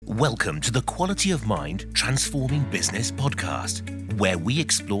Welcome to the Quality of Mind Transforming Business podcast, where we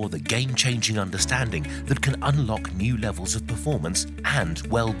explore the game-changing understanding that can unlock new levels of performance and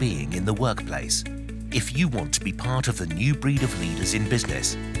well-being in the workplace. If you want to be part of the new breed of leaders in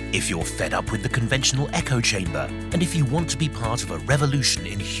business, if you're fed up with the conventional echo chamber, and if you want to be part of a revolution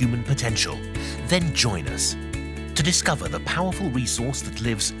in human potential, then join us to discover the powerful resource that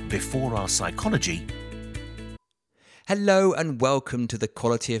lives before our psychology. Hello and welcome to the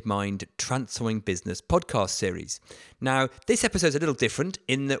Quality of Mind Transforming Business podcast series. Now, this episode is a little different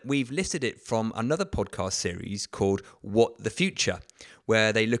in that we've listed it from another podcast series called What the Future,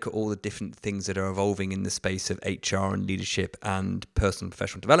 where they look at all the different things that are evolving in the space of HR and leadership and personal and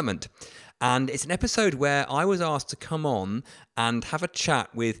professional development. And it's an episode where I was asked to come on and have a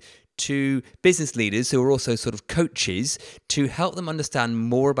chat with two business leaders who are also sort of coaches to help them understand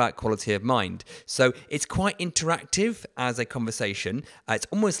more about quality of mind. So it's quite interactive as a conversation. It's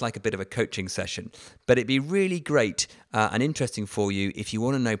almost like a bit of a coaching session, but it'd be really great and interesting for you if you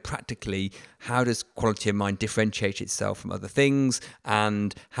want to know practically how does quality of mind differentiate itself from other things,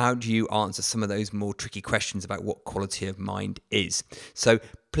 and how do you answer some of those more tricky questions about what quality of mind is. So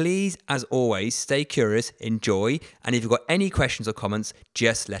please, as always, stay curious, enjoy, and if you've got any questions or comments,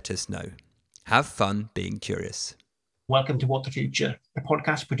 just let us know. Have fun being curious. Welcome to What the Future, a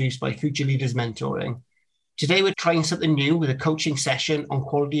podcast produced by Future Leaders Mentoring. Today we're trying something new with a coaching session on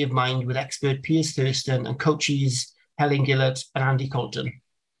quality of mind with expert Piers Thurston and coaches Helen Gillett and Andy Colton.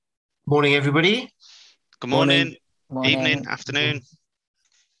 Morning, everybody. Good morning. Evening, afternoon.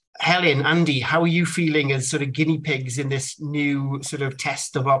 Helen, Andy, how are you feeling as sort of guinea pigs in this new sort of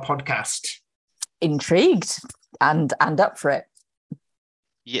test of our podcast? Intrigued and up for it.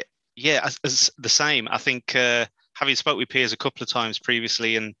 Yeah, as the same. I think having spoke with Piers a couple of times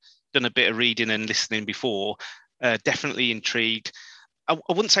previously and done a bit of reading and listening before, definitely intrigued. I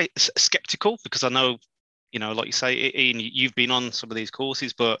wouldn't say skeptical, because I know, like you say, Ian, you've been on some of these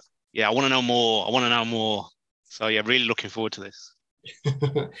courses, but yeah, I want to know more. So yeah, really looking forward to this.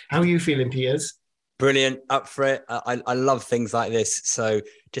 How are you feeling, Piers? Brilliant, up for it. I love things like this, so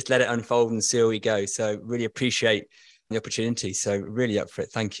just let it unfold and see where we go. So really appreciate the opportunity. So really up for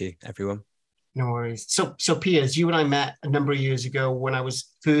it. Thank you, everyone. No worries. So Piers, you and I met a number of years ago when I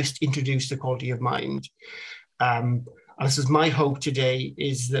was first introduced to Quality of Mind. And this is my hope today,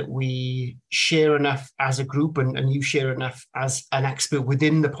 is that we share enough as a group and you share enough as an expert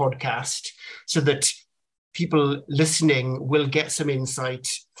within the podcast so that people listening will get some insight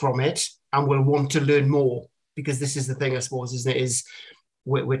from it and will want to learn more, because this is the thing, I suppose, isn't it, is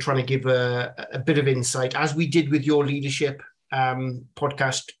we're trying to give a bit of insight, as we did with your leadership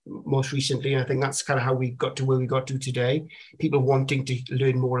podcast most recently. And I think that's kind of how we got to where we got to today, people wanting to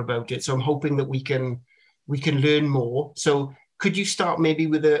learn more about it. So I'm hoping that we can learn more. So could you start maybe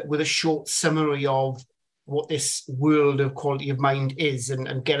with a short summary of what this world of quality of mind is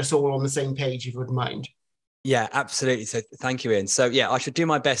and get us all on the same page, if you wouldn't mind? Yeah, absolutely. So thank you, Ian. So yeah, I should do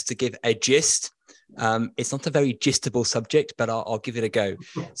my best to give a gist. It's not a very gistable subject, but I'll give it a go.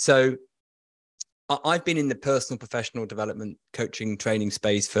 So I've been in the personal professional development coaching training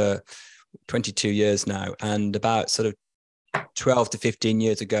space for 22 years now. And about sort of 12 to 15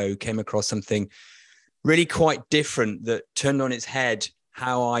 years ago, came across something really quite different that turned on its head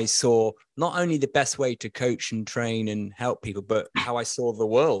how I saw not only the best way to coach and train and help people, but how I saw the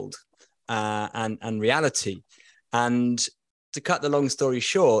world and reality. And to cut the long story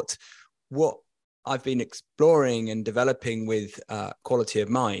short, what I've been exploring and developing with quality of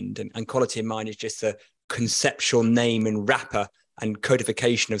mind, and quality of mind is just a conceptual name and wrapper and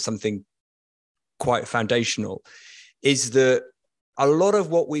codification of something quite foundational, is that a lot of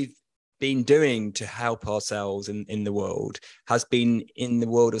what we've been doing to help ourselves in the world has been in the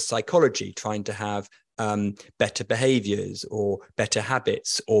world of psychology, trying to have better behaviors or better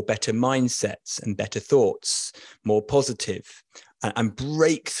habits or better mindsets and better thoughts, more positive, and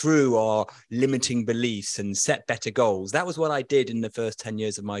break through our limiting beliefs and set better goals. That was what I did in the first 10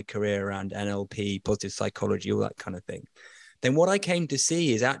 years of my career around NLP, positive psychology, all that kind of thing. Then what I came to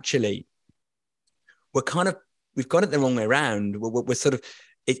see is actually we've got it the wrong way around. We're sort of,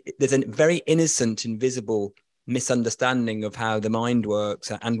 there's a very innocent, invisible misunderstanding of how the mind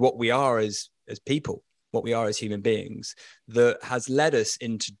works and what we are as people, what we are as human beings, that has led us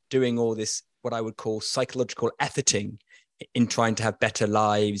into doing all this, what I would call psychological efforting in trying to have better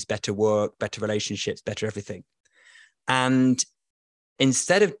lives, better work, better relationships, better everything. And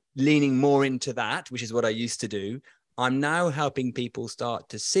instead of leaning more into that, which is what I used to do, I'm now helping people start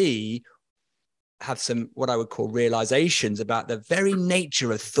to have some, what I would call realizations about the very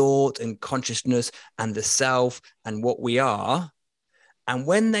nature of thought and consciousness and the self and what we are, And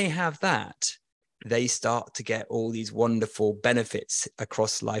when they have that, they start to get all these wonderful benefits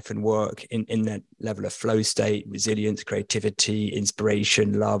across life and work in that level of flow state, resilience, creativity,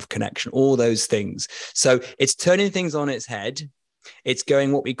 inspiration, love, connection, all those things. So it's turning things on its head. It's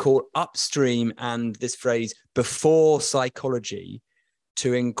going what we call upstream, and this phrase before psychology,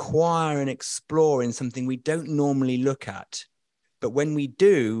 to inquire and explore in something we don't normally look at. But when we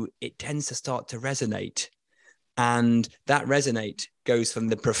do, it tends to start to resonate. And that resonate goes from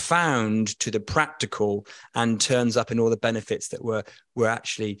the profound to the practical and turns up in all the benefits that we're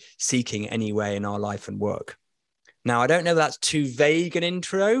actually seeking anyway in our life and work. Now, I don't know if that's too vague an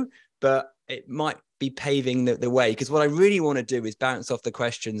intro, but it might be paving the way, because what I really want to do is bounce off the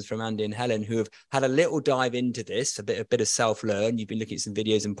questions from Andy and Helen, who have had a little dive into this, a bit of self-learn. You've been looking at some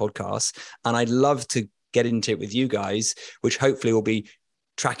videos and podcasts, and I'd love to get into it with you guys, which hopefully will be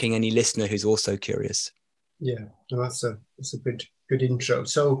tracking any listener who's also curious. Yeah, no, that's a good intro.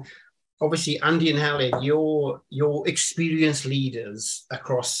 So obviously, Andy and Helen, you're experienced leaders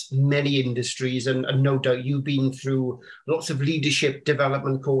across many industries, and no doubt you've been through lots of leadership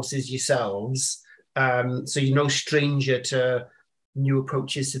development courses yourselves. So you're no stranger to new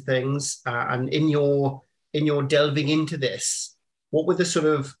approaches to things. And in your delving into this, what were the sort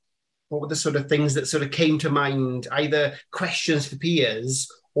of things that sort of came to mind, either questions for peers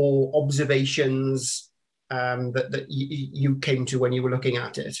or observations that you came to when you were looking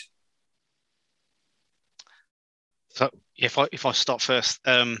at it? So if I start first,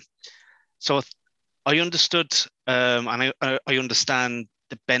 so I understood and I understand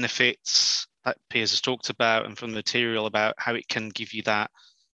the benefits that Piers has talked about, and from the material about how it can give you that.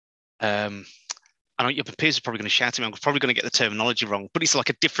 I know Piers is probably going to shout at me. I'm probably going to get the terminology wrong, but it's like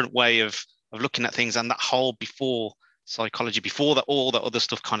a different way of looking at things, and that whole before psychology, before that all that other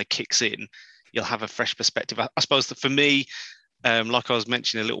stuff kind of kicks in, you'll have a fresh perspective. I suppose that for me, like I was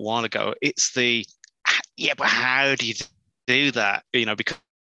mentioning a little while ago, it's but how do you do that? Because,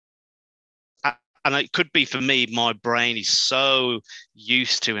 and it could be for me, my brain is so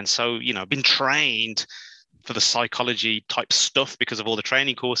used to and so, been trained for the psychology type stuff because of all the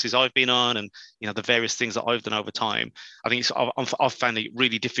training courses I've been on and, the various things that I've done over time. I think I've found it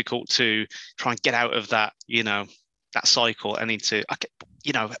really difficult to try and get out of that, that cycle and into,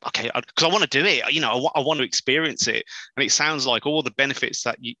 because I want to do it, I want to experience it. And it sounds like all the benefits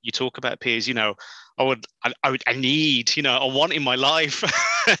that you talk about, Piers, I need, I want in my life.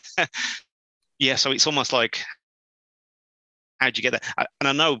 Yeah. So it's almost like, how'd you get there? And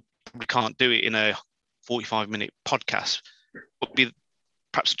I know we can't do it in a 45-minute podcast, but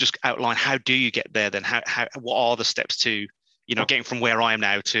perhaps just outline, how do you get there then? What are the steps to, getting from where I am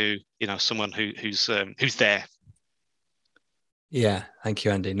now to, someone who's there? Yeah, thank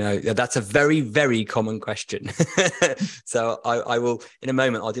you, Andy. No, that's a very, very common question. So I will, in a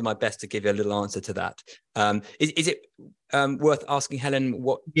moment, I'll do my best to give you a little answer to that. Is it worth asking Helen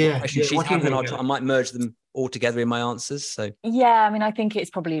what question she's had, and I might merge them all together in my answers. So yeah, I mean, I think it's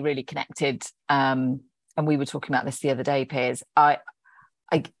probably really connected. And we were talking about this the other day, Piers. I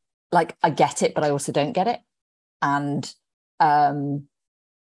get it, but I also don't get it. And to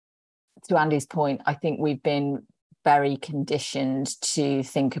Andy's point, I think we've been very conditioned to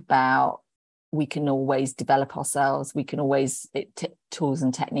think about we can always develop ourselves, we can always tools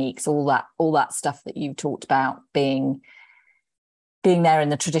and techniques, all that stuff that you talked about being there in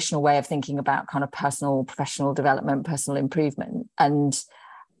the traditional way of thinking about kind of personal, professional development, personal improvement. And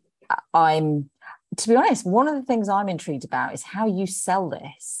to be honest, one of the things I'm intrigued about is how you sell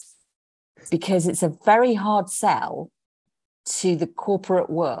this, because it's a very hard sell to the corporate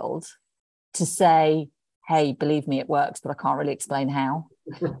world to say, hey, believe me, it works, but I can't really explain how.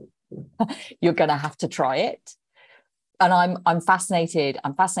 You're going to have to try it. And I'm fascinated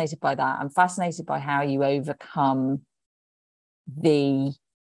by that. I'm fascinated by how you overcome the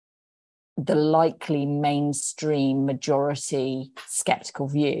likely mainstream majority skeptical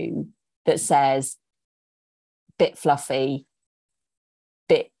view that says bit fluffy,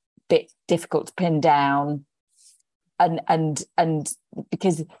 bit difficult to pin down. And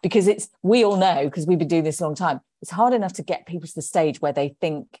because it's, we all know, because we've been doing this a long time, it's hard enough to get people to the stage where they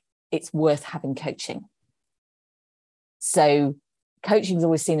think it's worth having coaching. So coaching is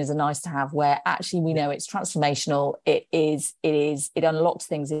always seen as a nice to have, where actually we know it's transformational. It unlocks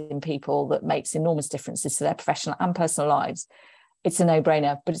things in people that makes enormous differences to their professional and personal lives. It's a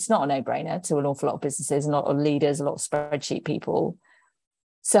no-brainer, but it's not a no-brainer to an awful lot of businesses, a lot of leaders, a lot of spreadsheet people.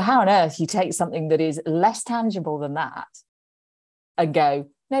 So how on earth you take something that is less tangible than that and go,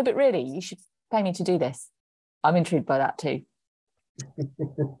 no, but really, you should pay me to do this? I'm intrigued by that too.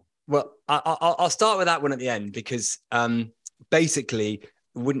 Well, I'll start with that one at the end, because basically, it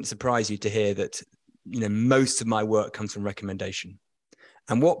wouldn't surprise you to hear that, most of my work comes from recommendation.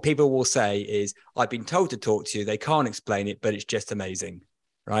 And what people will say is, I've been told to talk to you. They can't explain it, but it's just amazing,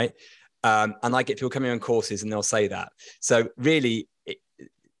 right? And I get people coming on courses and they'll say that. So really,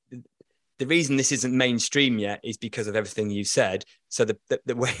 the reason this isn't mainstream yet is because of everything you said. So the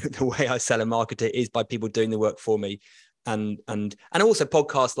way I sell and market it is by people doing the work for me, and also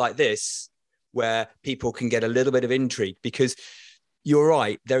podcasts like this where people can get a little bit of intrigue, because you're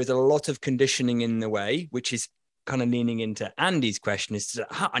right, there is a lot of conditioning in the way, which is kind of leaning into Andy's question is,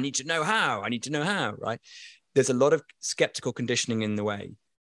 I need to know how, right? There's a lot of skeptical conditioning in the way.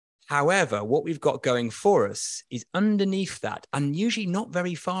 However, what we've got going for us is underneath that, and usually not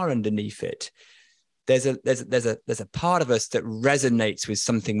very far underneath it, there's a part of us that resonates with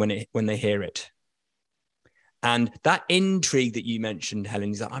something when they hear it. And that intrigue that you mentioned,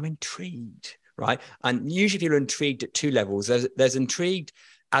 Helen, is like, I'm intrigued, right? And usually people are intrigued at two levels. There's intrigued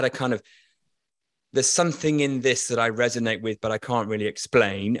at a kind of, there's something in this that I resonate with, but I can't really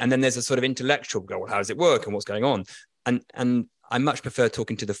explain. And then there's a sort of intellectual go, well, how does it work and what's going on? And I much prefer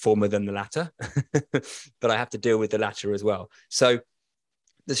talking to the former than the latter, but I have to deal with the latter as well. So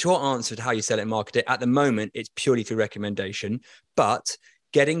the short answer to how you sell it and market it, at the moment, it's purely through recommendation, but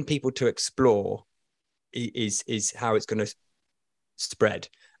getting people to explore is how it's going to spread.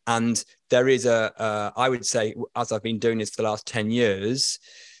 And there is I would say, as I've been doing this for the last 10 years,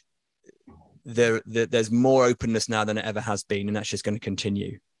 there's more openness now than it ever has been, and that's just going to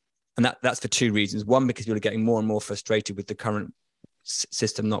continue. And that's for two reasons. One, because people are getting more and more frustrated with the current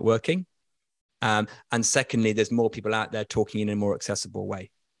system not working. And secondly, there's more people out there talking in a more accessible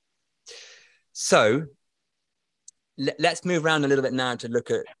way. So let's move around a little bit now to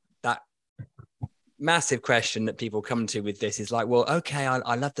look at that massive question that people come to with this. Is like, well, okay,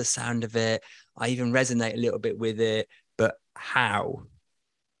 I love the sound of it. I even resonate a little bit with it, but how?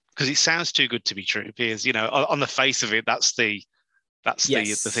 Because it sounds too good to be true, Piers. On the face of it, that's the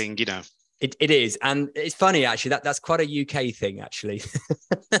thing, It is. And it's funny, actually, that's quite a UK thing, actually.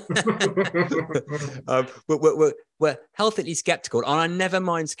 We're healthily skeptical, and I never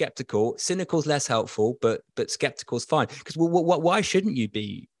mind skeptical. Cynical's less helpful, but skeptical's fine. Because why shouldn't you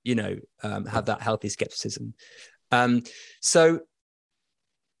be, have that healthy skepticism? So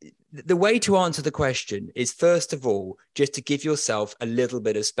the way to answer the question is, first of all, just to give yourself a little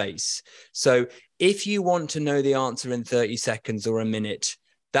bit of space. So if you want to know the answer in 30 seconds or a minute,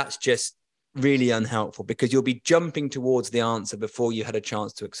 that's just really unhelpful, because you'll be jumping towards the answer before you had a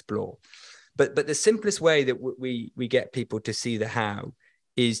chance to explore. But the simplest way that we get people to see the how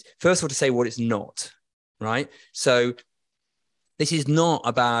is, first of all, to say what it's not, right? So this is not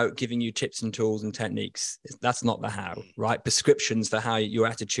about giving you tips and tools and techniques. That's not the how, right? Prescriptions for how your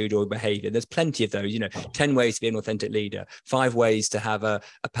attitude or behavior. There's plenty of those, 10 ways to be an authentic leader, 5 ways to have a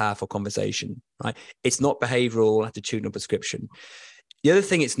powerful conversation, right? It's not behavioral or attitudinal prescription. The other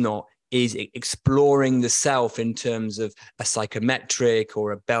thing it's not is exploring the self in terms of a psychometric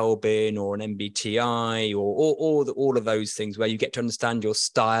or a Belbin or an MBTI or all of those things, where you get to understand your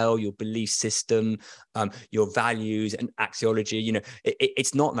style, your belief system, your values and axiology.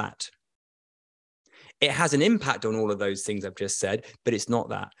 It's not that. It has an impact on all of those things I've just said, but it's not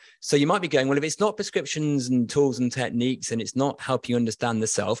that. So you might be going, well, if it's not prescriptions and tools and techniques, and it's not helping you understand the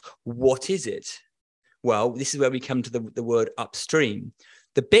self, what is it? Well, this is where we come to the word upstream.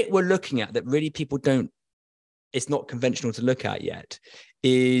 The bit we're looking at that really people it's not conventional to look at yet,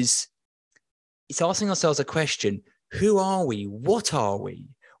 is it's asking ourselves a question: who are we? What are we?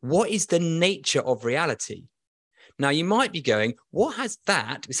 What is the nature of reality? Now, you might be going, what has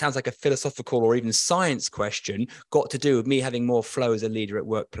that, it sounds like a philosophical or even science question, got to do with me having more flow as a leader at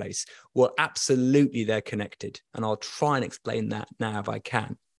workplace? Well, absolutely, they're connected. And I'll try and explain that now if I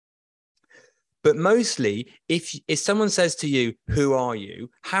can. But mostly, if someone says to you, who are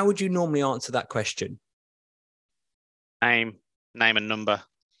you? How would you normally answer that question? Name and number.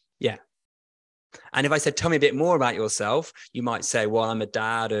 Yeah. And if I said, tell me a bit more about yourself, you might say, well, I'm a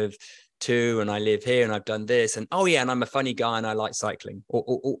dad of 2 and I live here and I've done this. And oh yeah, and I'm a funny guy and I like cycling,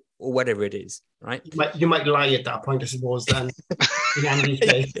 or whatever it is, right? You might lie at that point, I suppose, then. In Andy's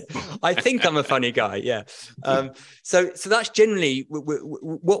case. I think I'm a funny guy, yeah. So that's generally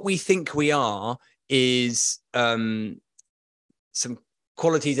what we think we are, is some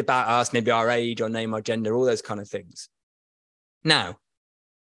qualities about us, maybe our age, our name, our gender, all those kind of things. Now,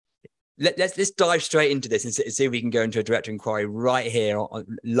 let's dive straight into this and see if we can go into a direct inquiry right here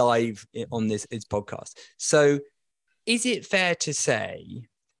live on this podcast. So is it fair to say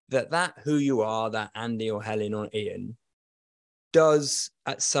that who you are, that Andy or Helen or Ian, does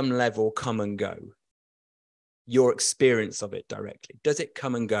at some level come and go? your experience of it directly? Does it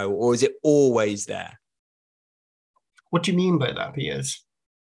come and go, or is it always there? What do you mean by that, Piers?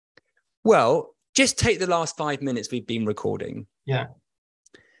 Well, just take the last 5 minutes we've been recording. Yeah.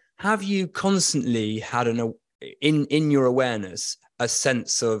 Have you constantly had in your awareness a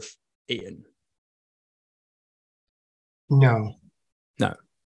sense of Ian? No. No.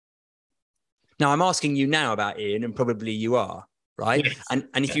 Now I'm asking you now about Ian, and probably you are, right? Yes.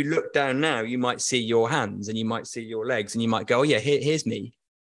 And if you look down now, you might see your hands and you might see your legs, and you might go, oh yeah, here's me.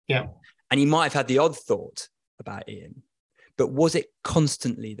 Yeah. And you might have had the odd thought about Ian, but was it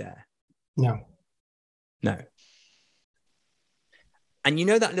constantly there? No. No. And you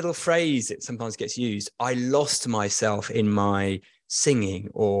know that little phrase that sometimes gets used, I lost myself in my singing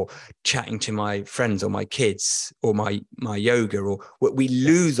or chatting to my friends or my kids or my yoga, or we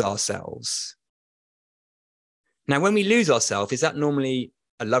lose ourselves. Now, when we lose ourselves, is that normally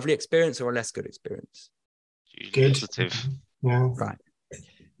a lovely experience or a less good experience? Good. Positive. Yeah. Right.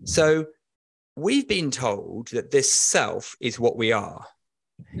 So we've been told that this self is what we are.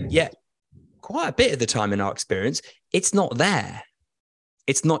 Yet quite a bit of the time in our experience, it's not there.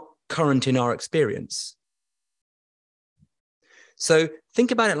 It's not current in our experience. So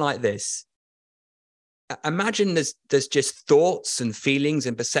think about it like this. Imagine there's just thoughts and feelings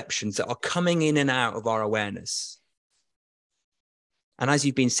and perceptions that are coming in and out of our awareness. And as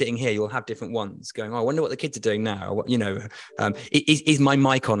you've been sitting here, you'll have different ones going, oh, I wonder what the kids are doing now. Or, is my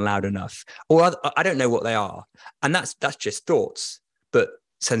mic on loud enough? Or I don't know what they are. And that's just thoughts, but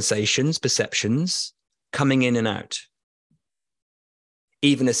sensations, perceptions coming in and out.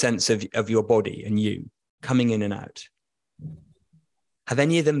 Even a sense of your body and you coming in and out. Have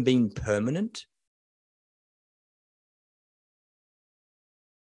any of them been permanent?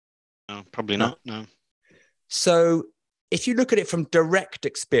 No, probably not. No. So if you look at it from direct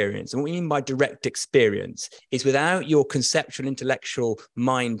experience, and what we mean by direct experience is without your conceptual, intellectual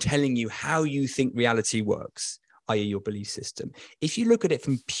mind telling you how you think reality works, i.e. your belief system. If you look at it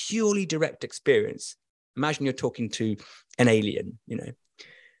from purely direct experience, imagine you're talking to an alien,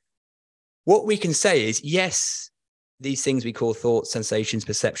 What we can say is, yes, these things we call thoughts, sensations,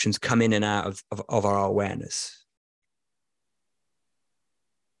 perceptions come in and out of our awareness.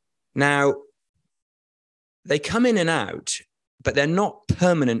 Now, they come in and out, but they're not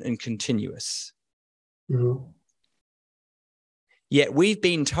permanent and continuous. Mm-hmm. Yet we've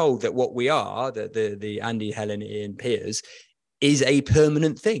been told that what we are, the Andy, Helen, Ian, Piers, is a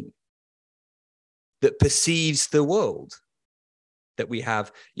permanent thing that perceives the world. That we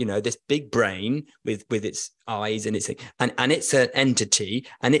have, this big brain with its eyes and it's an entity,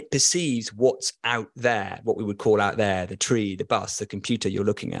 and it perceives what's out there, what we would call out there, the tree, the bus, the computer you're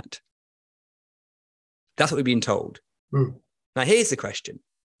looking at. That's what we've been told. Mm. Now, here's the question.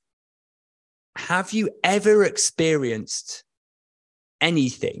 Have you ever experienced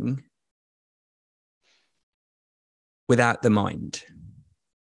anything without the mind?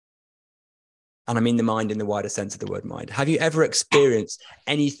 And I mean the mind in the wider sense of the word mind. Have you ever experienced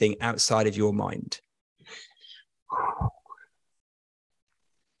anything outside of your mind?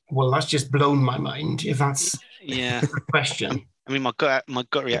 Well, that's just blown my mind, if that's Yeah. the question. I mean, my gut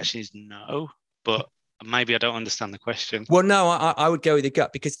reaction is no, but maybe I don't understand the question. Well, no, I would go with the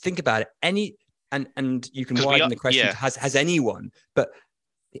gut, because think about it. And you can widen the question to has anyone, but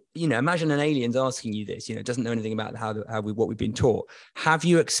imagine an alien's asking you this, doesn't know anything about what we've been taught. Have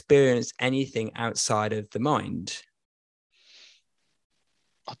you experienced anything outside of the mind?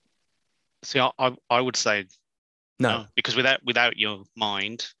 See, I would say no, because without your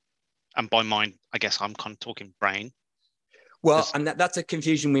mind, and by mind, I guess I'm kind of talking brain. Well, and that's a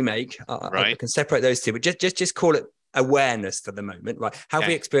confusion we make. Right. I can separate those two, but just call it awareness for the moment, right? Have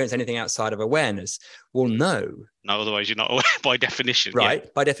we experienced anything outside of awareness? Well, no. No, otherwise you're not aware by definition. Right, yeah.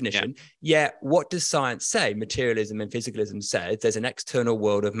 By definition. Yeah, what does science say? Materialism and physicalism says there's an external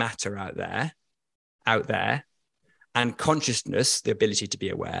world of matter out there, and consciousness, the ability to be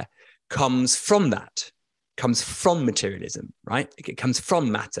aware, comes from that, comes from materialism, right? It comes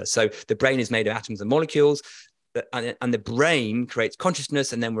from matter. So the brain is made of atoms and molecules, and the brain creates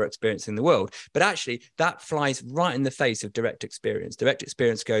consciousness, and then we're experiencing the world. But actually, that flies right in the face of direct experience. Direct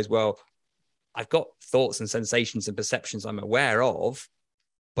experience goes, well, I've got thoughts and sensations and perceptions I'm aware of,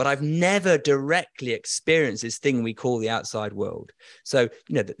 but I've never directly experienced this thing we call the outside world. So,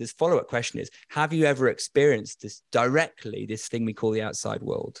 this follow-up question is, have you ever experienced this directly, this thing we call the outside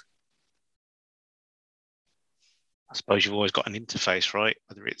world? I suppose you've always got an interface, right?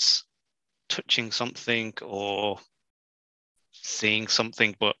 Whether it's touching something or seeing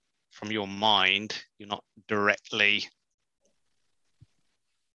something, but from your mind, you're not directly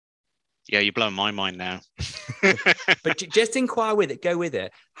Yeah, you're blowing my mind now. But just inquire with it, go with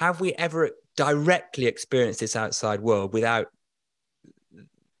it. Have we ever directly experienced this outside world without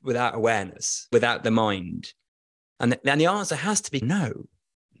awareness, without the mind? And the answer has to be no.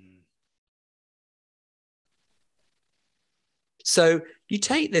 So you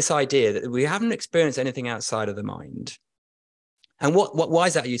take this idea that we haven't experienced anything outside of the mind. And why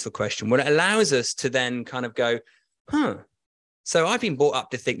is that a useful question? Well, it allows us to then kind of go, so I've been brought up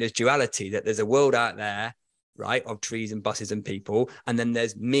to think there's duality, that there's a world out there, right, of trees and buses and people. And then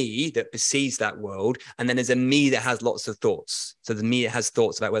there's me that perceives that world. And then there's a me that has lots of thoughts. So the me that has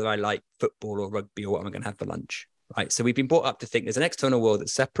thoughts about whether I like football or rugby or what am I going to have for lunch, right? So we've been brought up to think there's an external world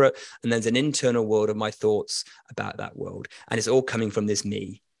that's separate, and there's an internal world of my thoughts about that world. And it's all coming from this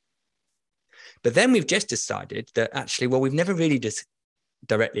me. But then we've just decided that actually, well, we've never really just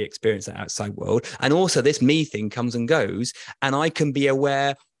directly experienced that outside world. And also this me thing comes and goes, and I can be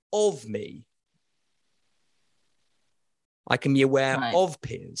aware of me. I can be aware of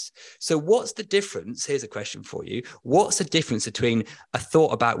peers. So what's the difference? Here's a question for you. What's the difference between a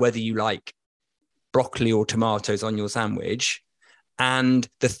thought about whether you like broccoli or tomatoes on your sandwich and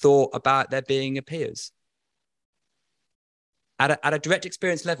the thought about there being a peers? At a direct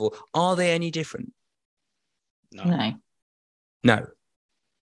experience level, are they any different? No.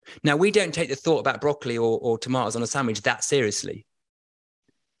 Now, we don't take the thought about broccoli or tomatoes on a sandwich that seriously.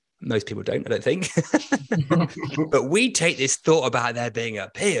 Most people don't, I don't think. But we take this thought about there being a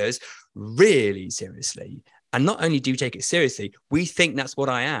peers really seriously. And not only do we take it seriously, we think that's what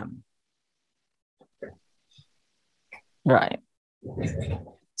I am. Right.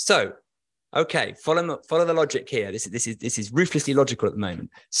 So, okay, follow the logic here. This is ruthlessly logical at the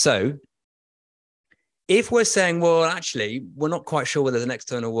moment. So, if we're saying, well, actually, we're not quite sure whether there's an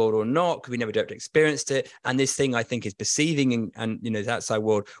external world or not, because we never directly experienced it, and this thing I think is perceiving and you know, the outside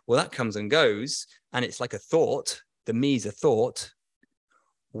world, well, that comes and goes, and it's like a thought. The me's a thought.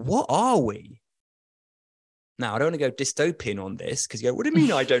 What are we? Now, I don't want to go dystopian on this, because you go, what do you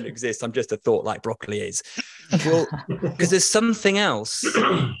mean I don't exist? I'm just a thought like broccoli is. Well, because there's something else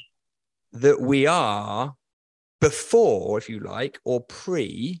that we are before, if you like, or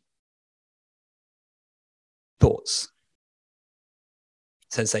pre thoughts,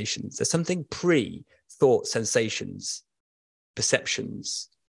 sensations. There's something pre-thought, sensations, perceptions.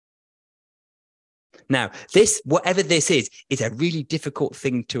 Now, whatever this is a really difficult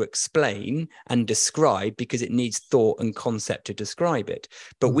thing to explain and describe, because it needs thought and concept to describe it.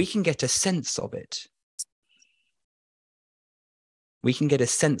 But we can get a sense of it. We can get a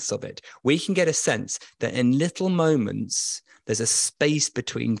sense of it. We can get a sense that in little moments, there's a space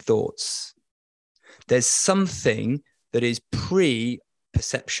between thoughts. There's something that is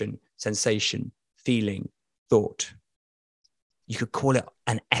pre-perception, sensation, feeling, thought. You could call it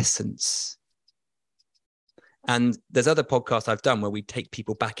an essence. And there's other podcasts I've done where we take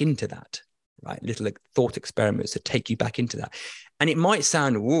people back into that, right? Little thought experiments that take you back into that. And it might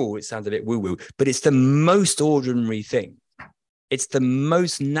sound, it sounds a bit woo-woo, but it's the most ordinary thing. It's the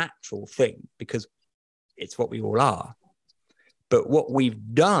most natural thing, because it's what we all are. But what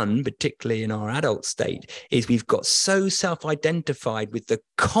we've done, particularly in our adult state, is we've got so self-identified with the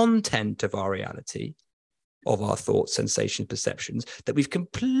content of our reality, of our thoughts, sensations, perceptions, that we've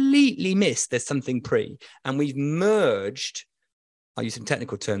completely missed there's something pre. And we've merged, I'll use some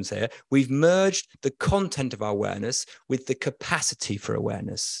technical terms here, we've merged the content of our awareness with the capacity for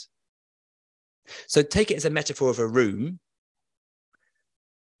awareness. So take it as a metaphor of a room.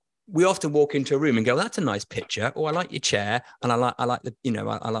 We often walk into a room and go, that's a nice picture. Oh, I like your chair. And I like the, you know,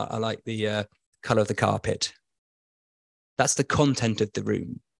 I like the color of the carpet. That's the content of the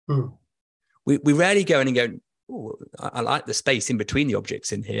room. Mm. We rarely go in and go, oh, I like the space in between the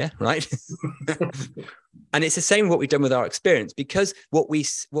objects in here, right? And it's the same with what we've done with our experience, because what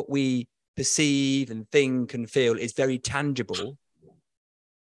we perceive and think and feel is very tangible.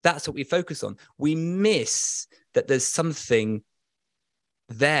 That's what we focus on. We miss that there's something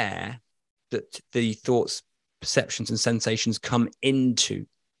there that the thoughts, perceptions, and sensations come into.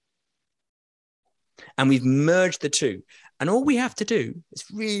 And we've merged the two. And all we have to do,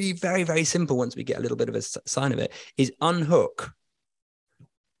 it's really very, very simple once we get a little bit of a sign of it, is unhook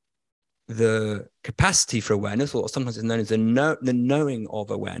the capacity for awareness, or sometimes it's known as the knowing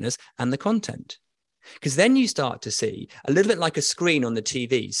of awareness, and the content. Because then you start to see a little bit like a screen on the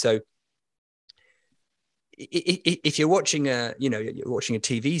TV. So if you're watching you're watching a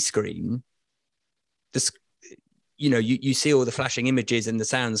TV screen, you see all the flashing images and the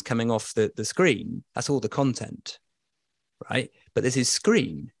sounds coming off the screen. That's all the content, right? But this is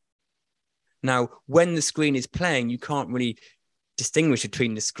screen. Now, when the screen is playing, you can't really distinguish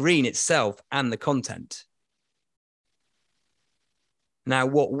between the screen itself and the content. Now,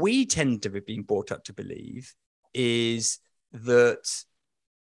 what we tend to have been brought up to believe is that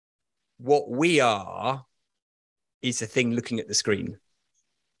what we are is the thing looking at the screen,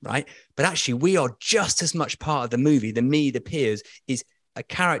 right? But actually, we are just as much part of the movie. The me, the Piers, is a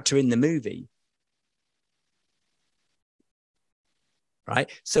character in the movie, right?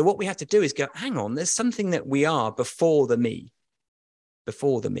 So what we have to do is go, hang on, there's something that we are before the me,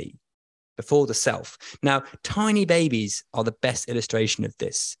 before the self. Now, tiny babies are the best illustration of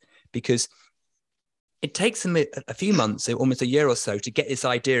this, because it takes them a few months, almost a year or so, to get this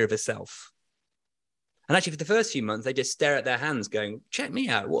idea of a self. And actually, for the first few months, they just stare at their hands going, check me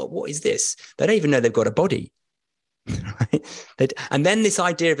out. What is this? They don't even know they've got a body. Right? And then this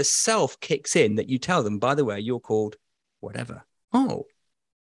idea of a self kicks in, that you tell them, by the way, you're called whatever. Oh.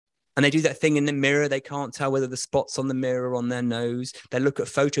 And they do that thing in the mirror. They can't tell whether the spots on the mirror are on their nose. They look at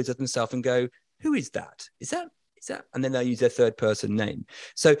photos of themselves and go, who is that? Is that? And then they'll use their third person name.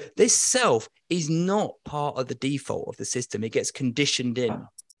 So this self is not part of the default of the system. It gets conditioned in.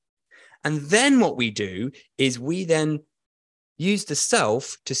 And then what we do is we then use the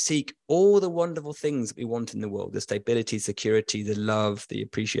self to seek all the wonderful things that we want in the world: the stability, security, the love, the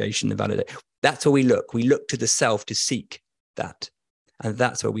appreciation, the validation. That's where we look. We look to the self to seek that. And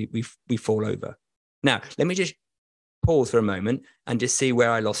that's where we fall over. Now, let me just pause for a moment and just see where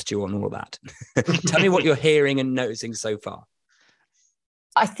I lost you on all of that. Tell me what you're hearing and noticing so far.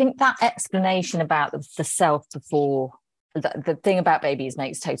 I think that explanation about the self before the thing about babies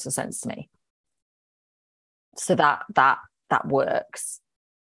makes total sense to me. So that works.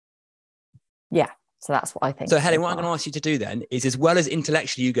 Yeah. So that's what I think. So Helen, what I'm going to ask you to do then is, as well as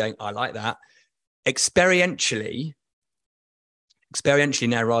intellectually you going, I like that, experientially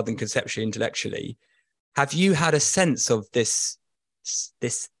now rather than conceptually, intellectually, have you had a sense of this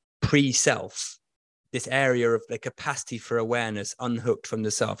pre-self, this area of the capacity for awareness unhooked from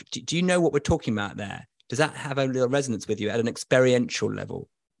the self? Do you know what we're talking about there? Does that have a little resonance with you at an experiential level?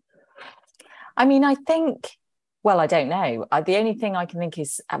 I mean, I think, well, I don't know. The only thing I can think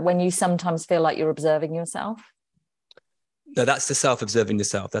is when you sometimes feel like you're observing yourself. No, that's the self observing the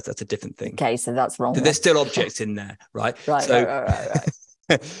self. That's a different thing. Okay, so that's wrong. There's still objects in there, right? Right, so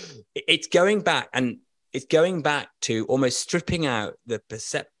right. It's going back to almost stripping out the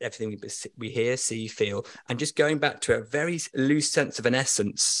everything we hear, see, feel, and just going back to a very loose sense of an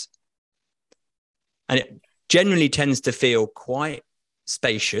essence. And it generally tends to feel quite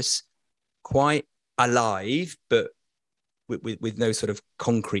spacious, quite alive, but with no sort of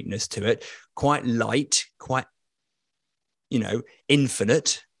concreteness to it, quite light, quite,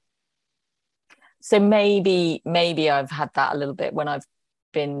 infinite. So maybe I've had that a little bit when I've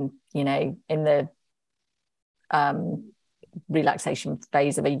been, in the relaxation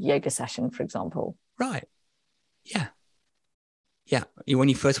phase of a yoga session, for example. Right. Yeah. Yeah. When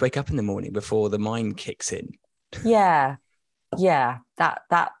you first wake up in the morning before the mind kicks in. Yeah. Yeah. That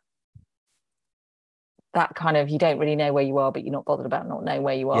kind of, you don't really know where you are, but you're not bothered about not knowing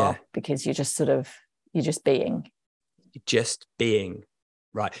where you are, because you're just being. You're just being,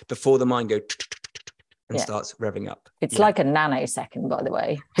 right, before the mind goes and starts revving up. It's like a nanosecond, by the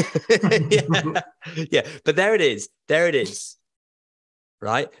way. Yeah, but there it is,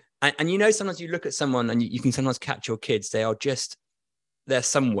 right? And sometimes you look at someone and you can sometimes catch your kids. They're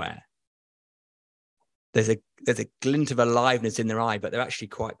somewhere. There's a glint of aliveness in their eye, but they're actually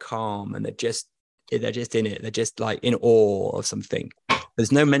quite calm, and they're just in it. They're just like in awe of something.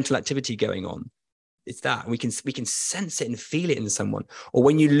 There's no mental activity going on. It's that we can sense it and feel it in someone. Or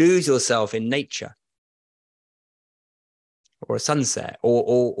when you lose yourself in nature, or a sunset,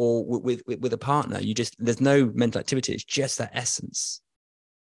 or with a partner, there's no mental activity. It's just that essence.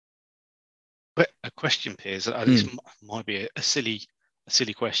 But a question, Piers. This might be a silly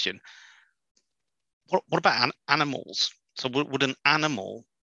question. What about animals? So would an animal,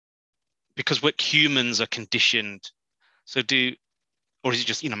 because what humans are conditioned, or is it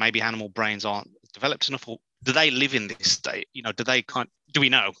just, maybe animal brains aren't developed enough, or do they live in this state? Do we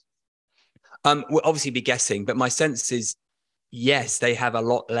know? We'll obviously be guessing, but my sense is, yes, they have a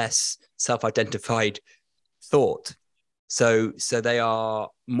lot less self-identified thought. So they are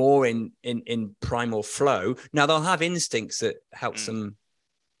more in primal flow. Now they'll have instincts that helps them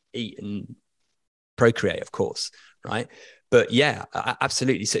eat and procreate, of course, right? But yeah,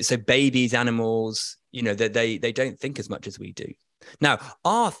 absolutely. So babies, animals, they don't think as much as we do. Now,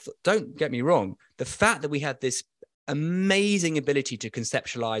 don't get me wrong, the fact that we have this amazing ability to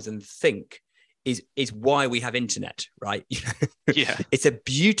conceptualize and think is why we have internet, right? Yeah. It's a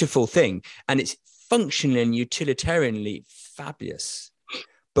beautiful thing, and it's functionally and utilitarianly fabulous.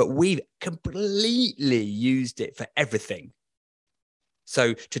 But we've completely used it for everything.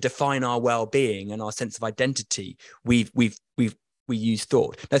 So to define our well-being and our sense of identity, we use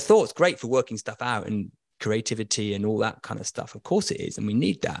thought. Now, thought's great for working stuff out and creativity and all that kind of stuff. Of course it is, and we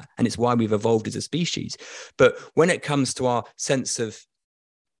need that, and it's why we've evolved as a species. But when it comes to our sense of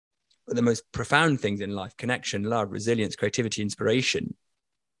the most profound things in life, connection, love, resilience, creativity, inspiration,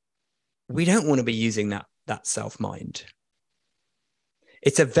 we don't want to be using that self-mind.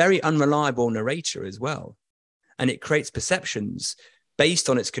 It's a very unreliable narrator as well, and it creates perceptions based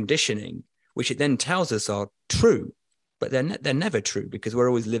on its conditioning, which it then tells us are true, but they're never true, because we're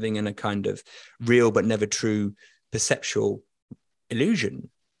always living in a kind of real but never true perceptual illusion.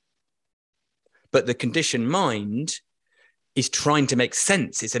 But the conditioned mind is trying to make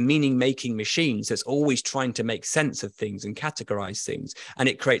sense. It's a meaning-making machine, so it's always trying to make sense of things and categorize things, and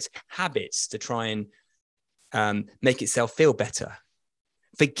it creates habits to try and make itself feel better.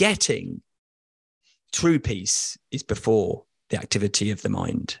 Forgetting true peace is before the activity of the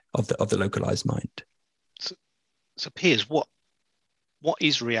mind, of the localized mind. So Piers, what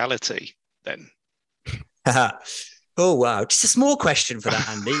is reality then? Oh, wow. Just a small question for that,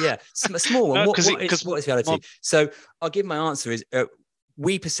 Andy. Yeah, a small one. No, what is reality? So I'll give my answer is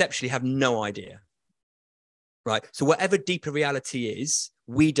we perceptually have no idea, right? So whatever deeper reality is,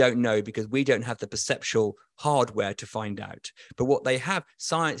 we don't know, because we don't have the perceptual hardware to find out. But what they have,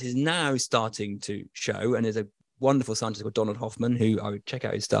 science is now starting to show, and there's a wonderful scientist called Donald Hoffman, who I would check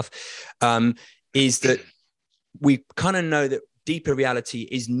out his stuff, is that we kind of know that deeper reality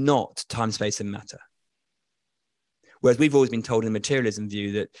is not time, space, and matter. Whereas we've always been told in the materialism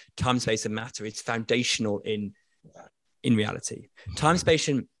view that time, space, and matter is foundational in reality. Time, space,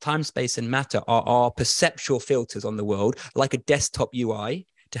 and matter are our perceptual filters on the world, like a desktop UI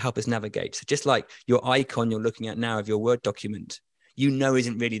to help us navigate. So just like your icon you're looking at now of your Word document,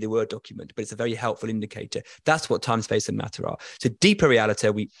 isn't really the Word document, but it's a very helpful indicator. That's what time, space, and matter are. So deeper reality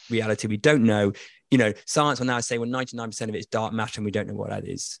we don't know. Science will now say, well, 99% of it is dark matter, and we don't know what that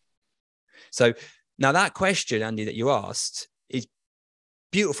is. So now that question, Andy, that you asked is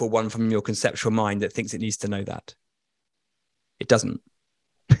beautiful one from your conceptual mind that thinks it needs to know that. It doesn't.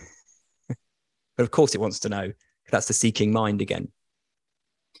 But of course it wants to know. That's the seeking mind again.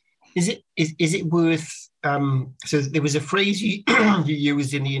 Is it worth, so there was a phrase you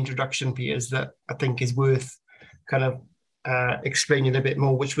used in the introduction, Piers, that I think is worth kind of explaining a bit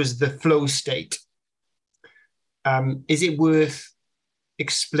more, which was the flow state. Is it worth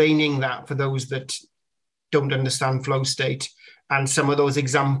explaining that for those that don't understand flow state, and some of those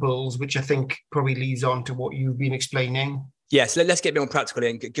examples, which I think probably leads on to what you've been explaining? Yes, let's get a bit more practical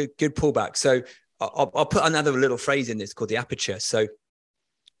and good pullback. So I'll put another little phrase in this called the aperture. So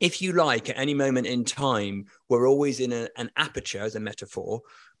if you like, at any moment in time, we're always in an aperture, as a metaphor,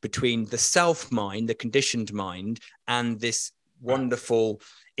 between the self-mind, the conditioned mind, and this wonderful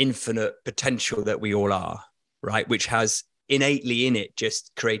infinite potential that we all are, right? Which has innately in it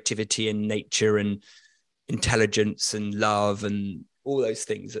just creativity and nature and intelligence and love and all those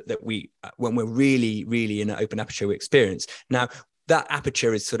things that we, when we're really, really in an open aperture, we experience. Now, that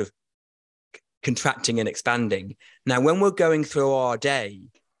aperture is sort of contracting and expanding. Now, when we're going through our day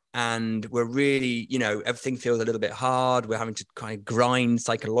and we're really, everything feels a little bit hard, we're having to kind of grind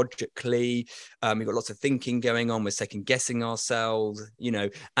psychologically, we've got lots of thinking going on, we're second guessing ourselves,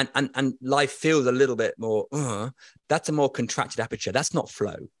 and life feels a little bit more, that's a more contracted aperture. That's not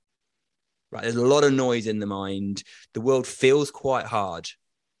flow. Right, there's a lot of noise in the mind. The world feels quite hard,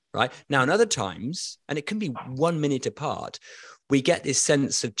 right? Now, in other times, and it can be 1 minute apart, we get this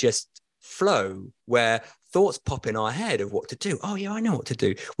sense of just flow where thoughts pop in our head of what to do. Oh, yeah, I know what to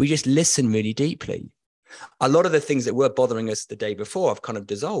do. We just listen really deeply. A lot of the things that were bothering us the day before have kind of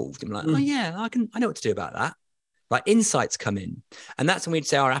dissolved. I'm like, oh, yeah, I know what to do about that. Right, insights come in. And that's when we'd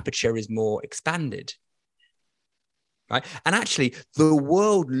say our aperture is more expanded. Right? And actually, the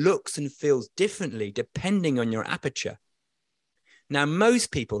world looks and feels differently depending on your aperture. Now,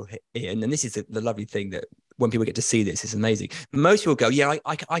 most people, Ian, and this is the lovely thing that when people get to see this, it's amazing. Most people go, yeah,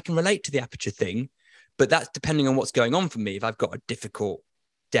 I can relate to the aperture thing, but that's depending on what's going on for me. If I've got a difficult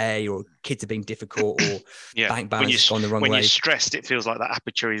day or kids are being difficult or bank balance has gone the wrong way. When you're stressed, it feels like that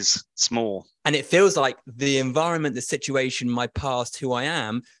aperture is small. And it feels like the environment, the situation, my past, who I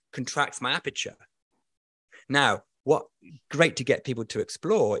am, contracts my aperture. Now, what great to get people to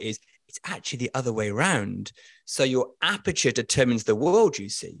explore is it's actually the other way around. So your aperture determines the world you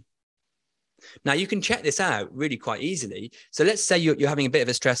see. Now, you can check this out really quite easily. So let's say you're having a bit of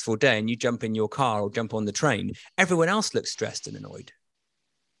a stressful day and you jump in your car or jump on the train. Everyone else looks stressed and annoyed.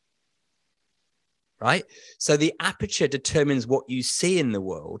 right? So the aperture determines what you see in the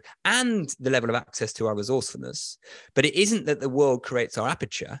world and the level of access to our resourcefulness. But it isn't that the world creates our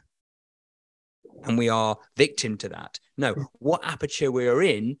aperture and we are victim to that. No, what aperture we are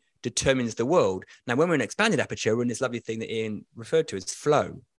in determines the world. Now, when we're in expanded aperture, we're in this lovely thing that Ian referred to as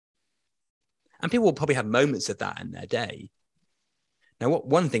flow. And people will probably have moments of that in their day. Now,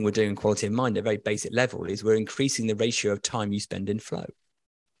 one thing we're doing in Quality of Mind at a very basic level is we're increasing the ratio of time you spend in flow.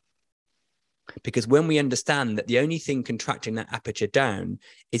 Because when we understand that the only thing contracting that aperture down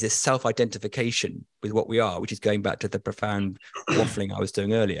is a self-identification with what we are, which is going back to the profound waffling I was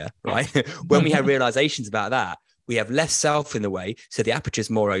doing earlier, right? When we have realizations about that, we have less self in the way, so the aperture is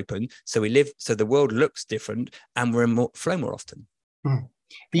more open, so we live, so the world looks different, and we're in flow more often.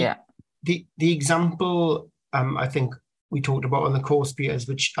 The example I think we talked about on the course, Piers,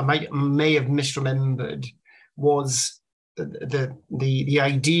 which I may have misremembered, was the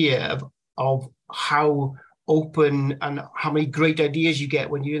idea of how open and how many great ideas you get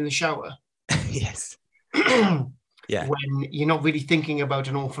when you're in the shower. Yes. Yeah. When you're not really thinking about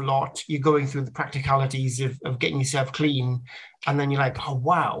an awful lot, you're going through the practicalities of getting yourself clean, and then you're like, oh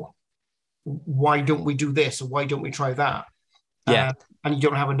wow, why don't we do this, or why don't we try that? Yeah. And you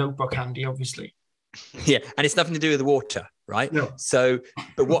don't have a notebook handy, obviously. Yeah, and it's nothing to do with the water, right? No. So,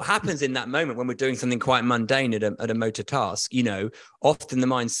 but what happens in that moment when we're doing something quite mundane at a motor task, you know, often the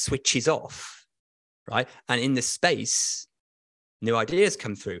mind switches off, right? And in the space, new ideas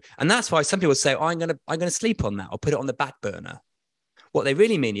come through. And that's why some people say, oh, I'm gonna sleep on that, or put it on the back burner. What they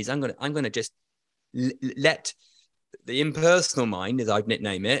really mean is I'm gonna just let the impersonal mind, as I'd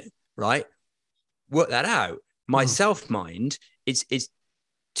nickname it, right, work that out. My self mind is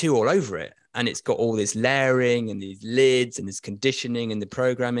too all over it. And it's got all this layering and these lids and this conditioning and the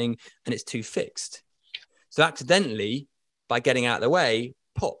programming, and it's too fixed. So accidentally, by getting out of the way,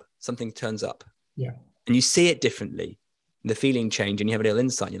 pop, something turns up. Yeah. And you see it differently. And the feeling change, and you have a little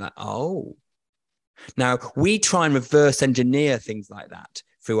insight, and you're like, oh. Now, we try and reverse engineer things like that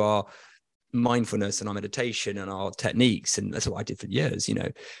through our mindfulness and our meditation and our techniques. And that's what I did for years, you know.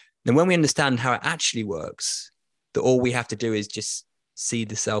 And when we understand how it actually works, that all we have to do is just see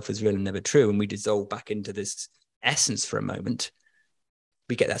the self as real and never true, and we dissolve back into this essence for a moment,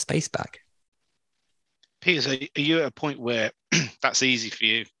 we get that space back. Piers, are you at a point where that's easy for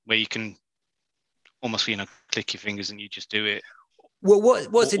you, where you can almost, you know, click your fingers and you just do it? Well,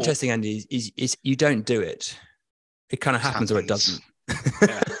 what's interesting, Andy, is you don't do it. It kind of happens or it doesn't.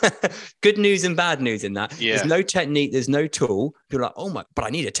 Yeah. Good news and bad news in that. Yeah. There's no technique, there's no tool. People are like, oh my, but I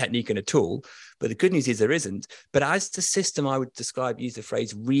need a technique and a tool. But the good news is there isn't. But as the system, I would use the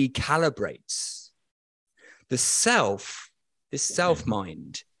phrase recalibrates, the self, this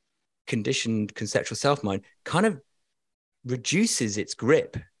self-mind, conditioned conceptual self-mind, kind of reduces its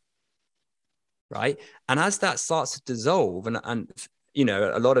grip, right? And as that starts to dissolve, and you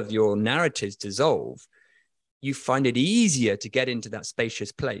know, a lot of your narratives dissolve, you find it easier to get into that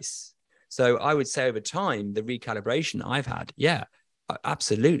spacious place. So I would say over time, the recalibration I've had, yeah,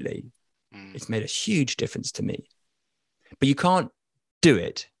 absolutely. It's made a huge difference to me. But you can't do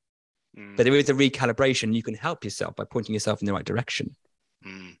it. But there is a recalibration. You can help yourself by pointing yourself in the right direction.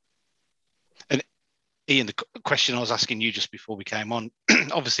 And Ian, the question I was asking you just before we came on,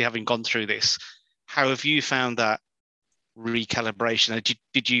 obviously having gone through this, how have you found that recalibration?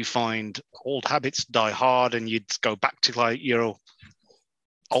 Did you find old habits die hard and you'd go back to like your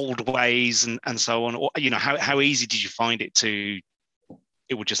old ways and so on? Or, you know, how easy did you find it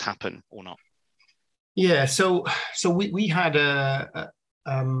it would just happen or not? Yeah, so we had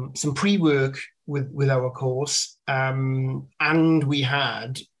some pre-work with our course, and we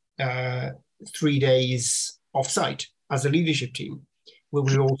had 3 days off-site as a leadership team where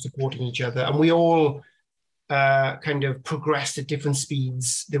we were all supporting each other, and we all kind of progressed at different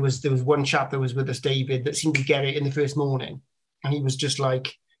speeds. There was one chap that was with us, David, that seemed to get it in the first morning, and he was just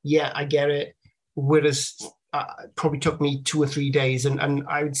like, yeah, I get it. Whereas probably took me 2 or 3 days, and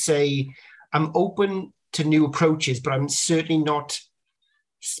I would say I'm open to new approaches, but I'm certainly not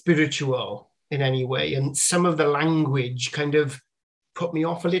spiritual in any way. And some of the language kind of put me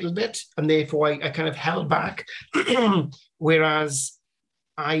off a little bit, and therefore I kind of held back. Whereas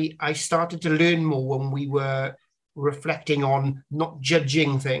I started to learn more when we were reflecting on not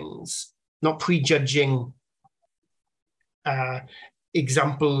judging things, not prejudging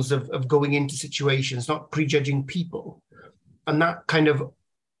examples of going into situations, not prejudging people. And that kind of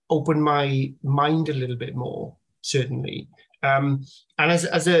opened my mind a little bit more, certainly. And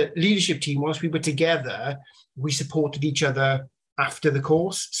as a leadership team, whilst we were together, we supported each other after the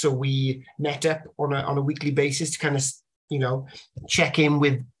course. So we met up on a weekly basis to kind of check in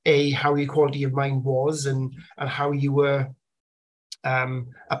with how your quality of mind was and how you were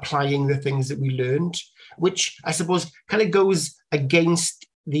applying the things that we learned, which I suppose kind of goes against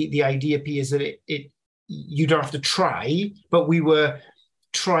the idea, Piers, that you don't have to try, but we were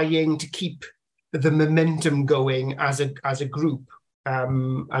trying to keep the momentum going as a group.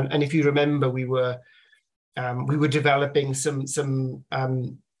 And if you remember, we were developing some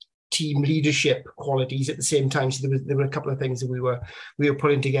team leadership qualities at the same time. So there were a couple of things that we were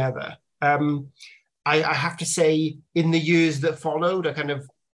putting together. I have to say, in the years that followed, I kind of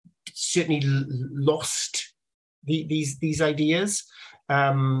certainly lost these ideas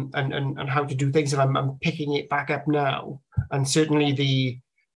and how to do things, and I'm picking it back up now. And certainly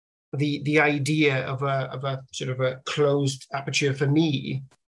the idea of a sort of a closed aperture for me,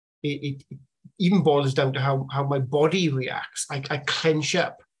 it even boils down to how my body reacts. I clench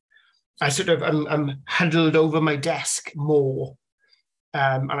up. I'm huddled over my desk more.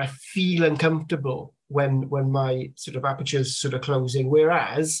 And I feel uncomfortable when my sort of aperture's sort of closing.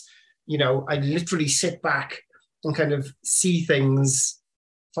 Whereas, I literally sit back and kind of see things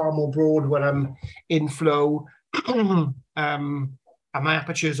far more broad when I'm in flow, and my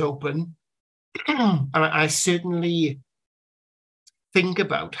aperture's open. And I certainly think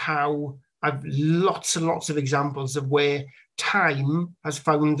about how I've lots and lots of examples of where time has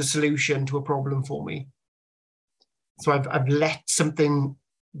found the solution to a problem for me. So I've let something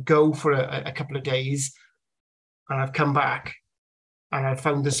go for a couple of days, and I've come back and I've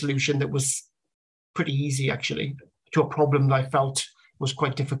found the solution that was pretty easy, actually, to a problem that I felt was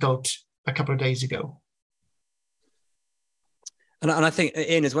quite difficult a couple of days ago. And I think,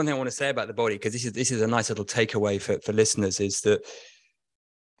 Ian, there's one thing I want to say about the body, because this is a nice little takeaway for listeners, is that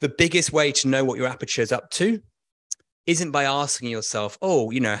the biggest way to know what your aperture is up to isn't by asking yourself,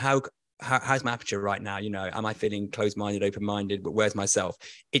 how's my aperture right now? Am I feeling closed-minded, open-minded, but where's myself?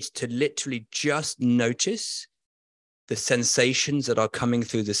 It's to literally just notice the sensations that are coming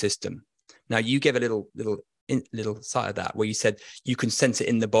through the system. Now, you gave a little side of that where you said you can sense it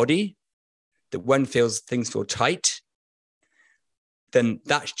in the body, that when things feel tight, then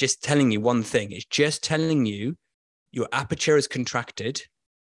that's just telling you one thing. It's just telling you your aperture is contracted,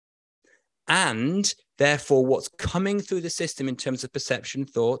 and therefore what's coming through the system in terms of perception,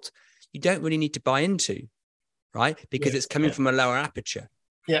 thought, you don't really need to buy into, right? Because it's coming from a lower aperture.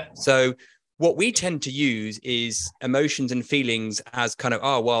 Yeah. So what we tend to use is emotions and feelings as kind of,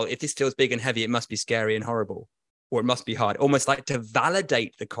 if this feels big and heavy, it must be scary and horrible, or it must be hard, almost like to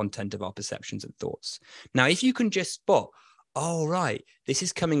validate the content of our perceptions and thoughts. Now, if you can just spot, right, this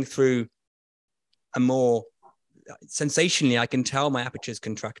is coming through a more sensationally, I can tell my aperture is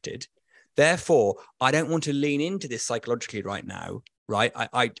contracted. Therefore, I don't want to lean into this psychologically right now, right?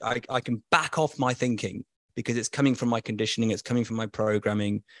 I can back off my thinking because it's coming from my conditioning, it's coming from my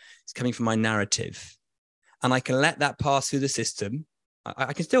programming, it's coming from my narrative. And I can let that pass through the system.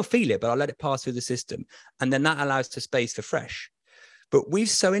 I can still feel it, but I'll let it pass through the system. And then that allows the space for fresh. But we've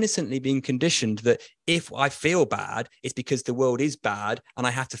so innocently been conditioned that if I feel bad, it's because the world is bad and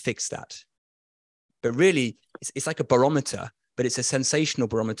I have to fix that. But really, it's like a barometer, but it's a sensational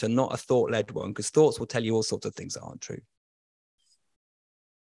barometer, not a thought-led one, because thoughts will tell you all sorts of things that aren't true.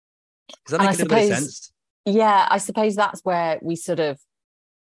 Does that make a little bit of sense? Yeah, I suppose that's where we sort of,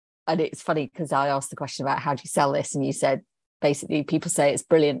 and it's funny because I asked the question about how do you sell this, and you said, basically, people say it's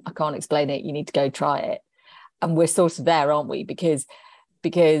brilliant, I can't explain it, you need to go try it. And we're sort of there, aren't we? Because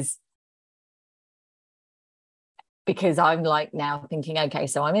I'm like now thinking, okay,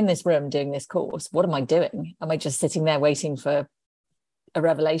 so I'm in this room doing this course. What am I doing? Am I just sitting there waiting for a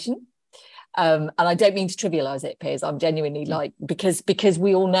revelation? And I don't mean to trivialize it, Piers. I'm genuinely like, because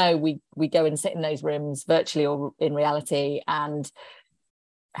we all know we go and sit in those rooms virtually or in reality, and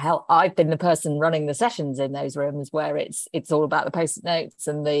hell, I've been the person running the sessions in those rooms where it's all about the post-it notes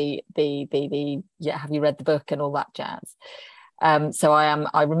and the have you read the book and all that jazz. So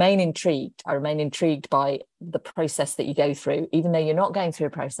I remain intrigued. I remain intrigued by the process that you go through, even though you're not going through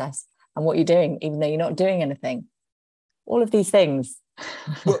a process, and what you're doing, even though you're not doing anything. All of these things.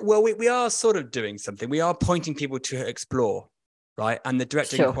 well, we are sort of doing something. We are pointing people to explore, right? And the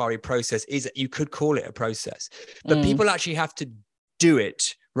direct inquiry process is, you could call it a process, but people actually have to do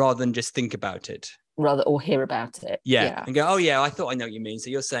it rather than just think about it. Or hear about it. Yeah. And go, oh yeah, I thought I know what you mean. So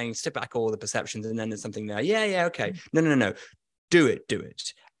you're saying strip back all the perceptions and then there's something there. Yeah, okay. No. Do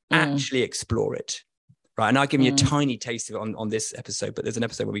it. Actually explore it. Right. And I'll give you a tiny taste of it on this episode, but there's an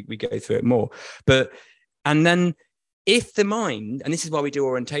episode where we go through it more. And then if the mind, and this is why we do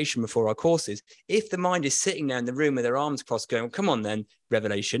orientation before our courses, if the mind is sitting there in the room with their arms crossed going, come on then,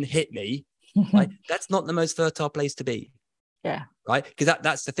 revelation, hit me, right? That's not the most fertile place to be. Yeah. Right. Because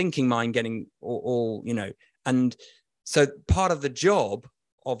that's the thinking mind getting all, and so part of the job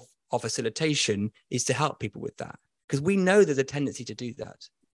of facilitation is to help people with that, because we know there's a tendency to do that.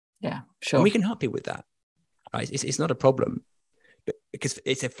 Yeah, sure. And we can help you with that. Right. It's not a problem, but because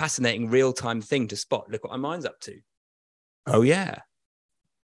it's a fascinating real-time thing to spot. Look what my mind's up to. Oh yeah.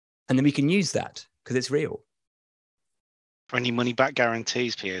 And then we can use that because it's real. For any money back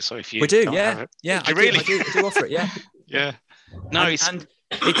guarantees, Piers? So if you we do, don't yeah, have it, yeah, I do offer it, yeah, yeah. No, and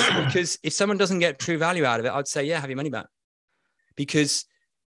it's because if someone doesn't get true value out of it, I'd say, yeah, have your money back, because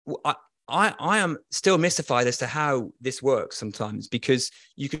I am still mystified as to how this works sometimes, because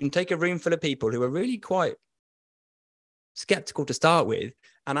you can take a room full of people who are really quite skeptical to start with,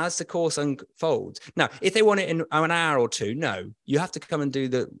 and as the course unfolds, now if they want it in an hour or two, no, you have to come and do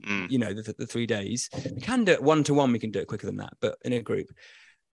the the 3 days. We can do it one-to-one, we can do it quicker than that, but in a group,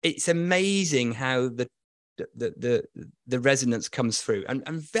 it's amazing how the resonance comes through, and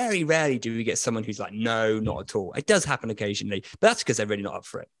very rarely do we get someone who's like, no, not at all. It does happen occasionally, but that's because they're really not up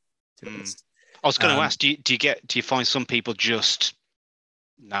for it, to be honest. I was going to ask, do you find some people they're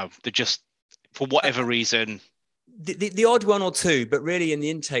just for whatever reason? The odd one or two, but really in the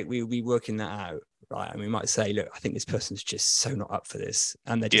intake we'll be working that out, right? And we might say, look, I think this person's just so not up for this,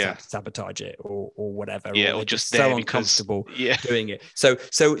 and they just have to sabotage it or whatever, or just so uncomfortable doing it. So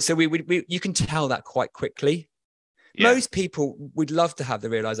we you can tell that quite quickly. Most people would love to have the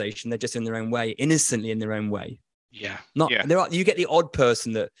realization they're just in their own way, innocently in their own way. You get the odd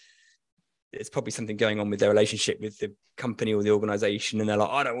person that it's probably something going on with their relationship with the company or the organization, and they're like,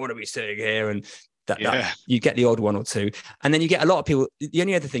 I don't want to be sitting here, and that you get the odd one or two. And then you get a lot of people. The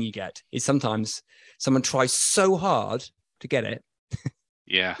only other thing you get is sometimes someone tries so hard to get it.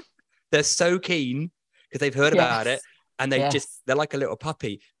 They're so keen because they've heard about it, and they're like a little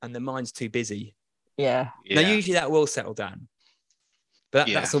puppy, and their mind's too busy. Now usually that will settle down, but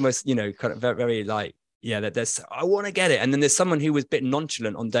that's almost kind of very, very like there's I want to get it, and then there's someone who was a bit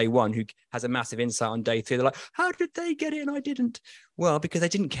nonchalant on day one who has a massive insight on day 3. They're like, how did they get it and I didn't? Well, because they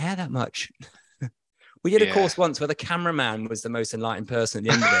didn't care that much. We did a course once where the cameraman was the most enlightened person at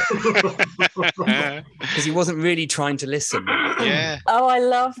the end of it, because he wasn't really trying to listen. Oh, I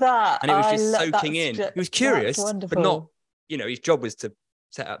love that. And it was just soaking in. He was curious, but not, his job was to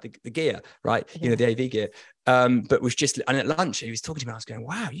set up the gear, right? The AV gear. But was just, and at lunch, he was talking to me. I was going,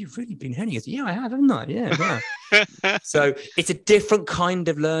 wow, you've really been learning. He goes, yeah, I have, haven't I? Yeah. So it's a different kind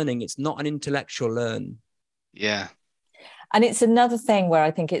of learning. It's not an intellectual learn. Yeah. And it's another thing where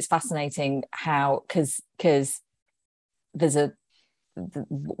I think it's fascinating how, because there's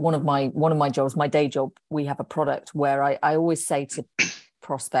one of my jobs, my day job, we have a product where I always say to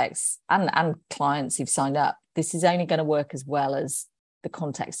prospects and clients who've signed up, this is only going to work as well as the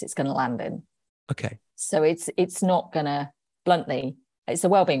context it's going to land in. Okay. So it's not going to, bluntly, it's a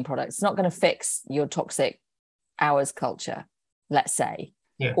wellbeing product. It's not going to fix your toxic hours culture, let's say.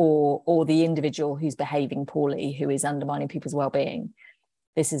 Or the individual who's behaving poorly, who is undermining people's well-being.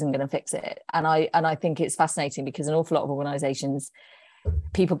 This isn't going to fix it. And I think it's fascinating because an awful lot of organizations,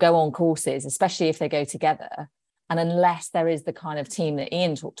 people go on courses, especially if they go together, and unless there is the kind of team that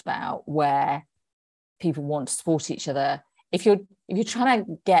Ian talked about where people want to support each other, if you're trying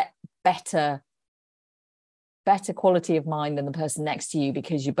to get better quality of mind than the person next to you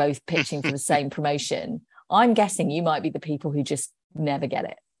because you're both pitching for the same promotion, I'm guessing you might be the people who just never get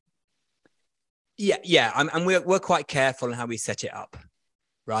it. And we're quite careful on how we set it up,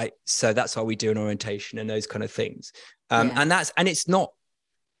 right? So that's why we do an orientation and those kind of things. And it's not,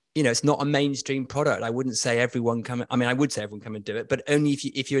 it's not a mainstream product. I wouldn't say everyone come. I mean, I would say everyone come and do it, but only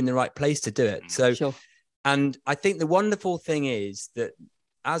if you're in the right place to do it. So, sure. And I think the wonderful thing is that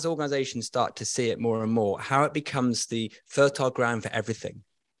as organizations start to see it more and more, how it becomes the fertile ground for everything.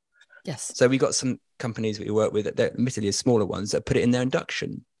 Yes. So we got some companies we work with that they're admittedly smaller ones that put it in their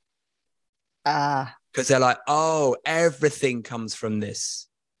induction. Because they're like, oh, everything comes from this.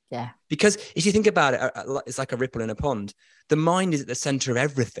 Yeah. Because if you think about it, it's like a ripple in a pond. The mind is at the center of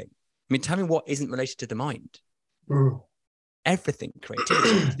everything. I mean, tell me what isn't related to the mind. Everything,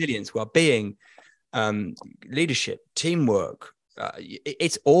 creativity, resilience, well-being, leadership, teamwork,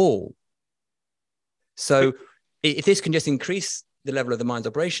 it's all. So if this can just increase the level of the mind's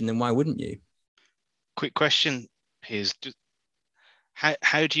operation, then why wouldn't you? Quick question is,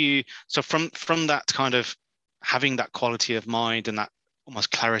 how do you, so from that kind of having that quality of mind and that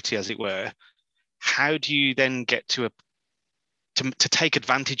almost clarity, as it were, how do you then get to take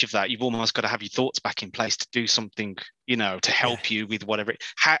advantage of that? You've almost got to have your thoughts back in place to do something, to help you with whatever.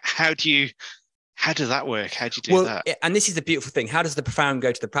 How do you How does that work? How do you do that? And this is the beautiful thing. How does the profound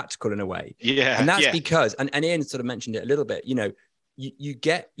go to the practical in a way? Yeah. And that's because, and Ian sort of mentioned it a little bit, you know,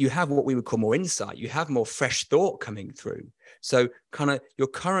 you have what we would call more insight. You have more fresh thought coming through. So kind of your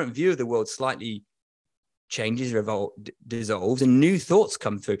current view of the world slightly changes, dissolves, and new thoughts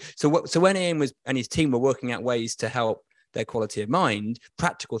come through. So when Ian and his team were working out ways to help their quality of mind,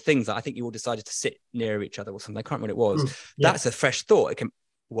 practical things that I think you all decided to sit near each other or something. I can't remember what it was. That's a fresh thought.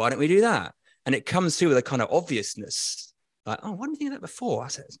 Why don't we do that? And it comes through with a kind of obviousness, like, oh, why didn't we think of that before? I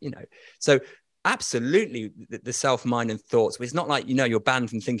said, you know, so absolutely the self-mind and thoughts. It's not like, you know, you're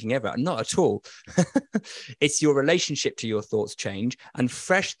banned from thinking ever. Not at all. It's your relationship to your thoughts change and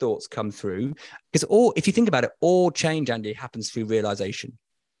fresh thoughts come through. Because if you think about it, all change, Andy, happens through realization.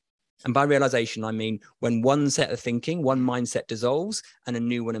 And by realization, I mean when one set of thinking, one mindset dissolves and a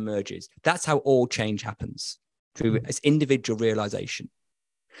new one emerges. That's how all change happens, through its individual realization.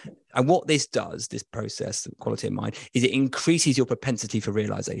 And what this does, this process, the quality of mind, is it increases your propensity for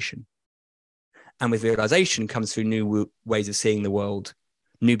realization. And with realization comes through new ways of seeing the world,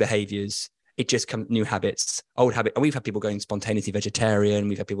 new behaviors. It just comes new habits, old habits. And we've had people going spontaneously vegetarian.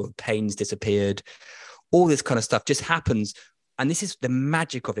 We've had people with pains disappeared. All this kind of stuff just happens. And this is the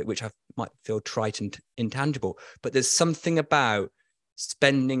magic of it, which I might feel trite and intangible. But there's something about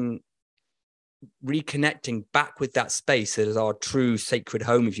reconnecting back with that space that is our true sacred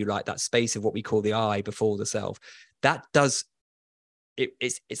home, if you like, that space of what we call the I before the self. That does,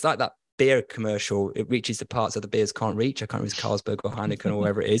 it's like that beer commercial. It reaches the parts that the beers can't reach. I can't remember if it's Carlsberg or Heineken or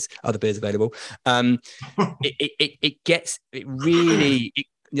wherever it is, other beers available. The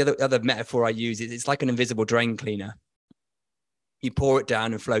other metaphor I use is it's like an invisible drain cleaner. You pour it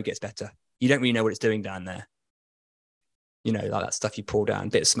down and flow gets better. You don't really know what it's doing down there. You know, like that stuff you pour down, a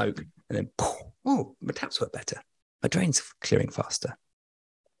bit of smoke, and then, oh, my taps work better. My drain's clearing faster.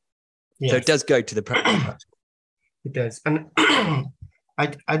 Yes. So it does go to the practical. It does. And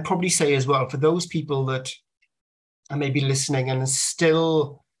I'd probably say as well, for those people that are maybe listening and are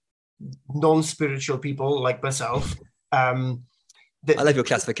still non-spiritual people like myself, I love your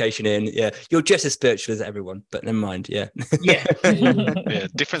classification, Ian. Yeah, you're just as spiritual as everyone, but never mind. Yeah. Yeah. Yeah.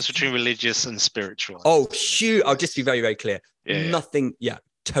 Difference between religious and spiritual. Oh, shoot. I'll just be very, very clear. Yeah. Nothing. Yeah.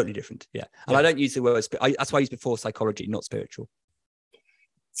 Totally different. Yeah. And I don't use the word, that's why I use before psychology, not spiritual.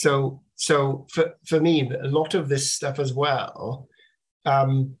 So for me, a lot of this stuff as well,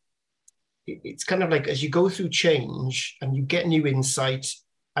 it's kind of like as you go through change and you get new insight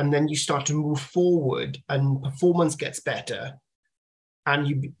and then you start to move forward and performance gets better.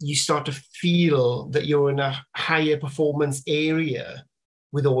 And you start to feel that you're in a higher performance area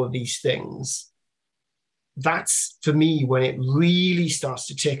with all of these things. That's, for me, when it really starts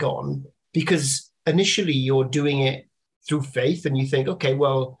to take on, because initially you're doing it through faith and you think, okay,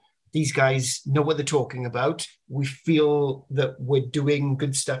 well, these guys know what they're talking about. We feel that we're doing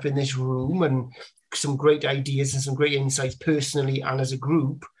good stuff in this room and some great ideas and some great insights personally and as a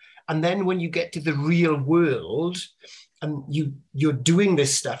group. And then when you get to the real world, and you're doing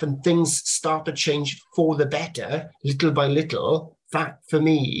this stuff and things start to change for the better, little by little, that for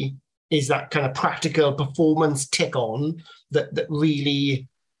me is that kind of practical performance tick on that really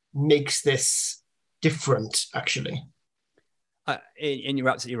makes this different, actually. And you're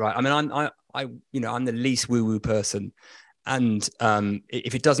absolutely right. I mean, I'm the least woo-woo person. And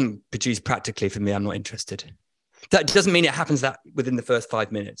if it doesn't produce practically for me, I'm not interested. That doesn't mean it happens that within the first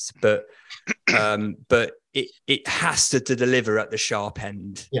 5 minutes, but it has to deliver at the sharp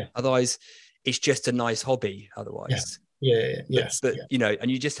end. Yeah. Otherwise, it's just a nice hobby. Otherwise, yes. But you know, and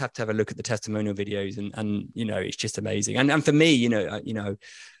you just have to have a look at the testimonial videos, and you know, it's just amazing. And for me, you know,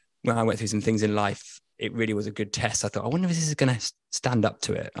 when I went through some things in life, it really was a good test. I thought, I wonder if this is going to stand up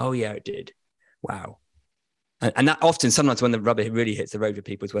to it. Oh yeah, it did. Wow. And that often, sometimes when the rubber really hits the road for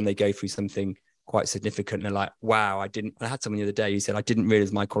people is when they go through something quite significant and they're like, wow, I had someone the other day who said, I didn't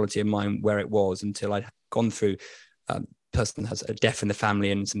realize my quality of mind where it was until I'd gone through, person has a death in the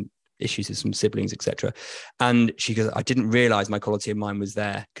family and some issues with some siblings, etc. And she goes, I didn't realize my quality of mind was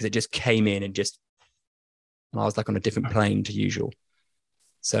there because it just came in and I was like on a different plane to usual.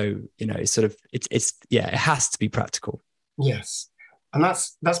 So, you know, it's sort of, it has to be practical. Yes. And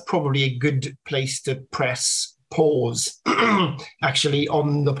that's probably a good place to press pause actually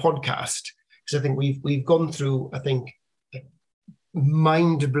on the podcast. Because I think we've gone through, I think, a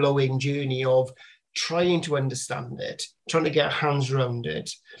mind-blowing journey of trying to understand it, trying to get our hands around it,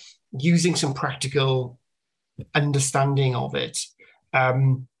 using some practical understanding of it.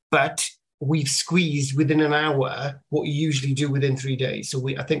 But we've squeezed within an hour what you usually do within 3 days. So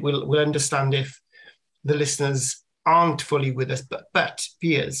I think we'll understand if the listeners aren't fully with us. But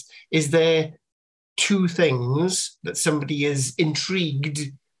Piers, is there 2 things that somebody is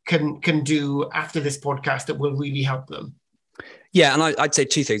intrigued can do after this podcast that will really help them? Yeah, and I'd say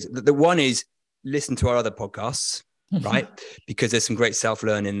 2 things. The one is listen to our other podcasts, right? Because there's some great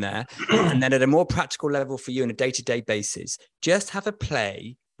self-learning there. And then at a more practical level for you on a day-to-day basis, just have a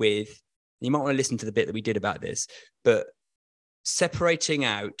play with, you might want to listen to the bit that we did about this, but separating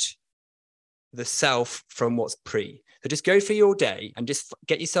out the self from what's pre. So just go through your day and just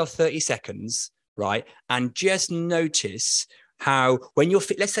get yourself 30 seconds, right? And just notice how, when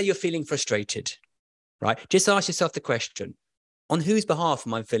let's say you're feeling frustrated, right? Just ask yourself the question, on whose behalf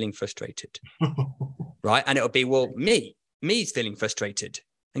am I feeling frustrated? Right? And it'll be, well, me's feeling frustrated.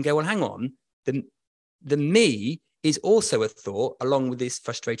 And go, well, hang on. The me is also a thought along with these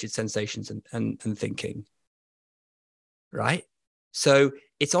frustrated sensations and thinking. Right? So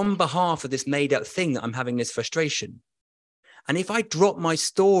it's on behalf of this made up thing that I'm having this frustration. And if I drop my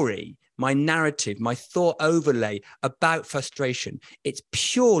story, my narrative, my thought overlay about frustration, it's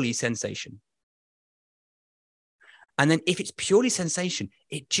purely sensation. And then if it's purely sensation,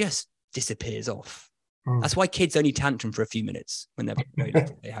 it just disappears off. That's why kids only tantrum for a few minutes when they're very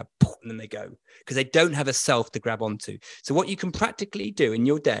little. They have, and then they go, because they don't have a self to grab onto. So what you can practically do in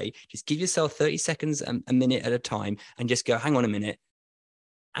your day, just give yourself 30 seconds, a minute at a time, and just go, hang on a minute.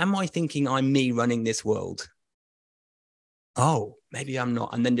 Am I thinking I'm me running this world? Oh, maybe I'm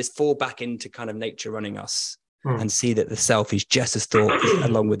not. And then just fall back into kind of nature running us and see that the self is just as thought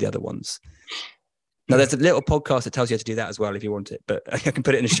along with the other ones. Now, there's a little podcast that tells you how to do that as well if you want it, but I can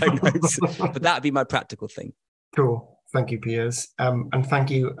put it in the show notes. But that would be my practical thing. Cool. Thank you, Piers. And thank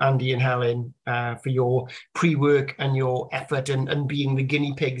you, Andy and Helen, for your pre-work and your effort and being the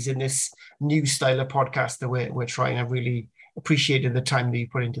guinea pigs in this new style of podcast that we're trying. I really appreciated the time that you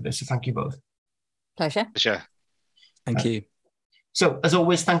put into this. So thank you both. Pleasure. Sure. Thank you. So as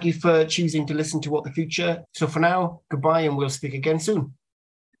always, thank you for choosing to listen to What the Future. So for now, goodbye, and we'll speak again soon.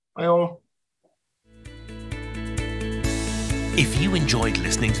 Bye all. If you enjoyed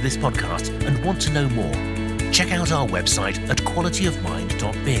listening to this podcast and want to know more, check out our website at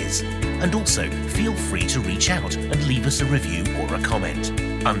qualityofmind.biz. And also feel free to reach out and leave us a review or a comment.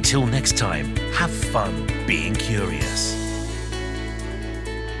 Until next time, have fun being curious.